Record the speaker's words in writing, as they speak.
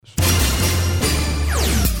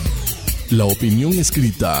La opinión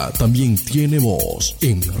escrita también tiene voz.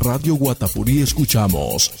 En Radio Guatapurí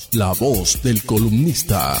escuchamos la voz del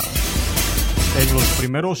columnista. En los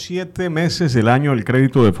primeros 7 meses del año, el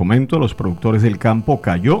crédito de fomento a los productores del campo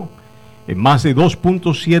cayó en más de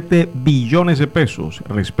 2.7 billones de pesos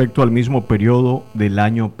respecto al mismo periodo del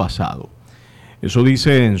año pasado. Eso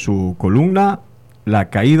dice en su columna La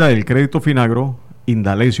caída del crédito Finagro,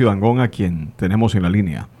 Indalecio Dangond, a quien tenemos en la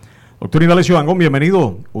línea. Doctor Indalecio Dangond,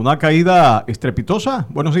 bienvenido. ¿Una caída estrepitosa?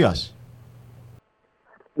 Buenos días.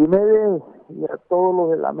 Primero, y a todos los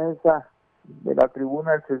de la mesa de la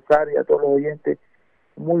tribuna del Cesar y a todos los oyentes,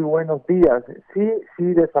 muy buenos días. Sí,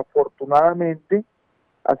 desafortunadamente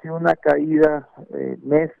ha sido una caída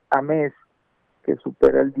mes a mes que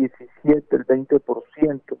supera el 17, el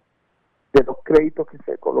 20% de los créditos que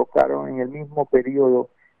se colocaron en el mismo periodo,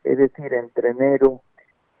 es decir, entre enero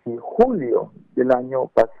y julio del año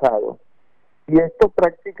pasado. Y esto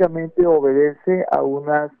prácticamente obedece a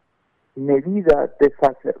unas medidas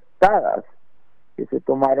desacertadas que se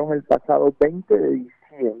tomaron el pasado 20 de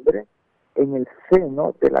diciembre en el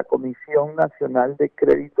seno de la Comisión Nacional de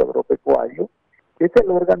Crédito Agropecuario, que es el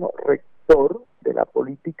órgano rector de la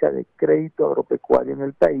política de crédito agropecuario en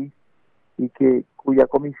el país y cuya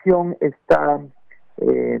comisión está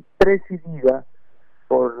presidida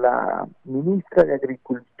por la ministra de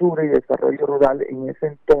Agricultura y Desarrollo Rural, en ese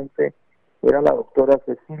entonces era la doctora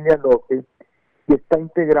Cecilia López, y está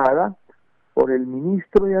integrada por el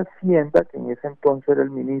ministro de Hacienda, que en ese entonces era el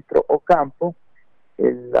ministro Ocampo,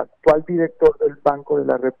 el actual director del Banco de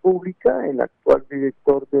la República, el actual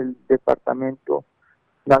director del Departamento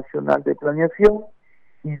Nacional de Planeación,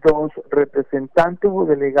 y 2 representantes o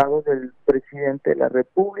delegados del presidente de la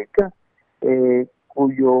República,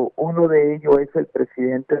 cuyo uno de ellos es el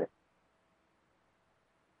presidente.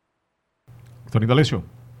 Doctor Indalecio,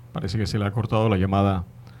 parece que se le ha cortado la llamada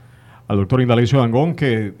al doctor Indalecio Dangond,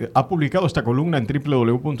 que ha publicado esta columna en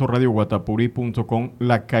www.radioguatapuri.com,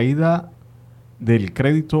 La caída del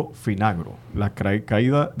crédito Finagro. La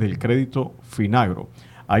caída del crédito Finagro.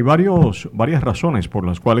 Hay varias razones por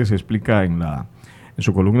las cuales se explica en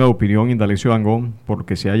su columna de opinión Indalecio Dangond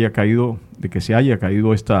porque se haya caído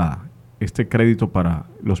este crédito para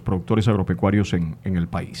los productores agropecuarios en el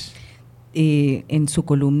país. En su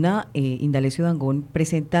columna, Indalecio Dangond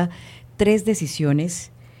presenta 3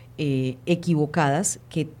 decisiones equivocadas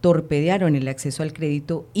que torpedearon el acceso al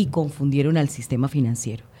crédito y confundieron al sistema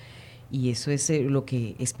financiero. Y eso es lo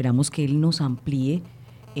que esperamos que él nos amplíe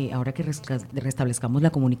ahora que restablezcamos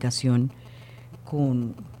la comunicación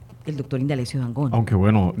con el doctor Indalecio Dangond. Aunque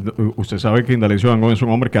bueno, usted sabe que Indalecio Dangond es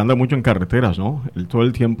un hombre que anda mucho en carreteras, ¿no? Él todo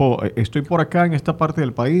el tiempo, estoy por acá en esta parte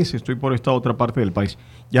del país, estoy por esta otra parte del país.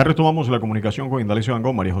 Ya retomamos la comunicación con Indalecio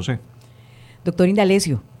Dangond, María José. Doctor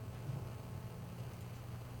Indalecio.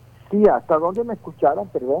 Sí, ¿hasta dónde me escucharon,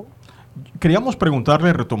 perdón? Queríamos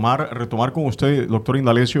preguntarle, retomar con usted, doctor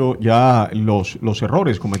Indalecio, ya los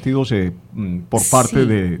errores cometidos por parte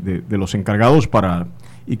de los encargados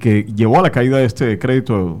y que llevó a la caída de este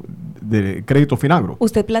crédito Finagro.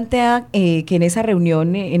 Usted plantea que en esa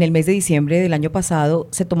reunión en el mes de diciembre del año pasado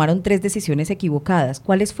se tomaron 3 decisiones equivocadas.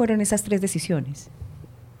 ¿Cuáles fueron esas 3 decisiones?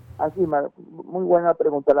 Así, muy buena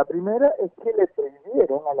pregunta. La primera es que le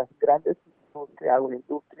prohibieron a las grandes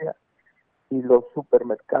agroindustrias y los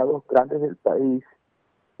supermercados grandes del país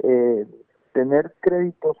tener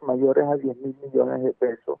créditos mayores a 10,000 millones de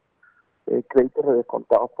pesos, créditos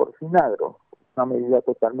redescontados por Finagro, una medida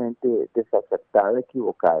totalmente desacertada,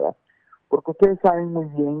 equivocada, porque ustedes saben muy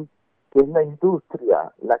bien que es la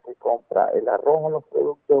industria la que compra el arroz a los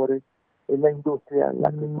productores, es la industria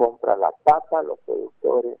la que compra la papa a los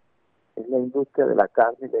productores, es la industria de la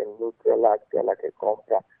carne y la industria láctea la que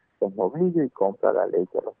compra los novillos y compra la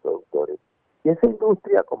leche a los productores. Y esa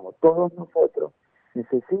industria, como todos nosotros,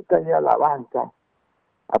 necesita ir a la banca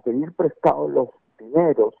a pedir prestados los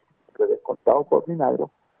dineros redescontados por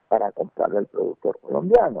Finagro para comprarle al productor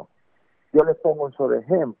colombiano. Yo les pongo un solo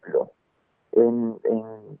ejemplo. En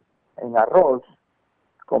arroz,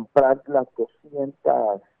 comprar las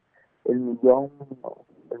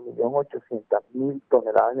 1.800.000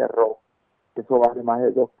 toneladas de arroz, eso vale más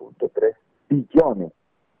de 2.3 billones.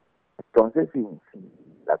 Entonces, si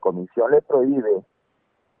la comisión le prohíbe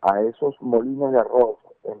a esos molinos de arroz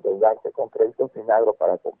endeudarse con crédito Finagro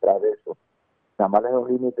para comprar eso, nada más les da un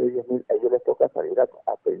límite de 10,000, a ellos les toca salir a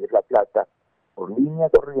pedir la plata por línea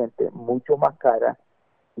corriente mucho más cara.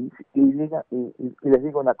 Y les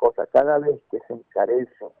digo una cosa, cada vez que se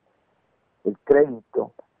encarece el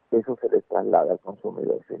crédito, eso se le traslada al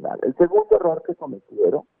consumidor final. El segundo error que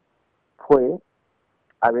cometieron fue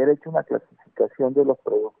haber hecho una clasificación de los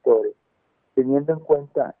productores teniendo en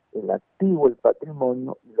cuenta el activo, el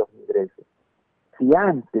patrimonio y los ingresos. Si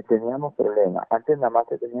antes teníamos problemas, antes nada más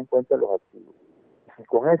se tenía en cuenta los activos, si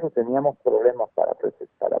con eso teníamos problemas para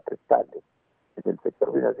prestarle desde el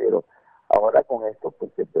sector financiero, ahora con esto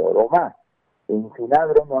pues se empeoró más. En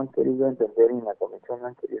Finagro no han querido entender, y en la comisión no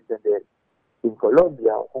han querido entender, que en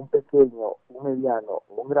Colombia un pequeño, un mediano,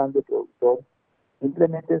 un grande productor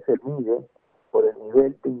simplemente se mide por el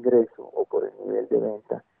nivel de ingreso o por el nivel de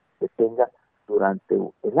venta que tenga durante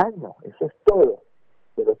el año. Eso es todo.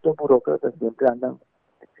 Pero estos burócratas siempre andan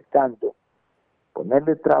necesitando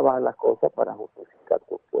ponerle trabas a las cosas para justificar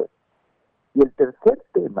su esfuerzo. Y el tercer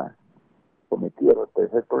tema cometieron, el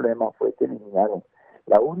tercer problema fue que eliminaron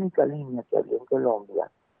la única línea que había en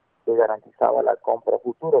Colombia que garantizaba la compra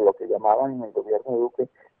futura, lo que llamaban en el gobierno de Duque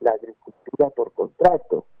la agricultura por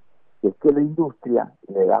contrato, que es que la industria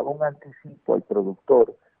le daba un anticipo al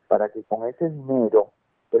productor para que con ese dinero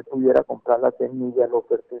él pudiera comprar la semilla, los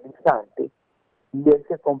fertilizantes, y él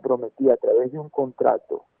se comprometía a través de un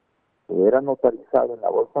contrato que era notarizado en la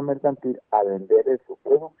bolsa mercantil a vender su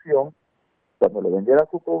producción. Cuando le vendiera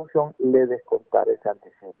su producción, le descontara ese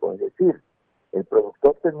anticipo. Es decir, el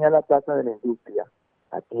productor tenía la plata de la industria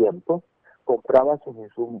a tiempo, compraba sus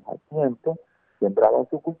insumos a tiempo, sembraba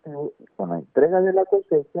su cultivo y con la entrega de la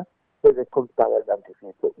cosecha se descontaba el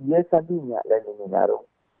anticipo. Y esa línea la eliminaron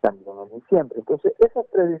también en diciembre. Entonces, esas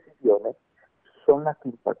tres decisiones son las que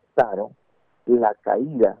impactaron la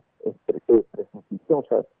caída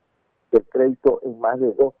precipitosa del crédito en más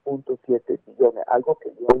de 2.7 billones, algo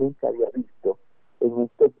que yo nunca había visto en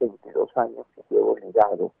estos 22 años que llevo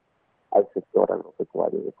ligado al sector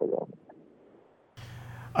agropecuario de Colombia.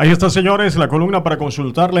 Ahí está, señores, la columna para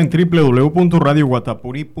consultarla en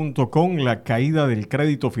www.radioguatapuri.com, la caída del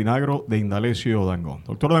crédito Finagro de Indalecio Dangond.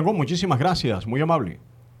 Doctor Dangond, muchísimas gracias, muy amable.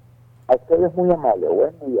 A ustedes muy amable,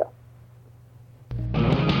 buen día.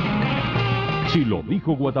 Si lo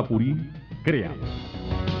dijo Guatapuri, créanlo.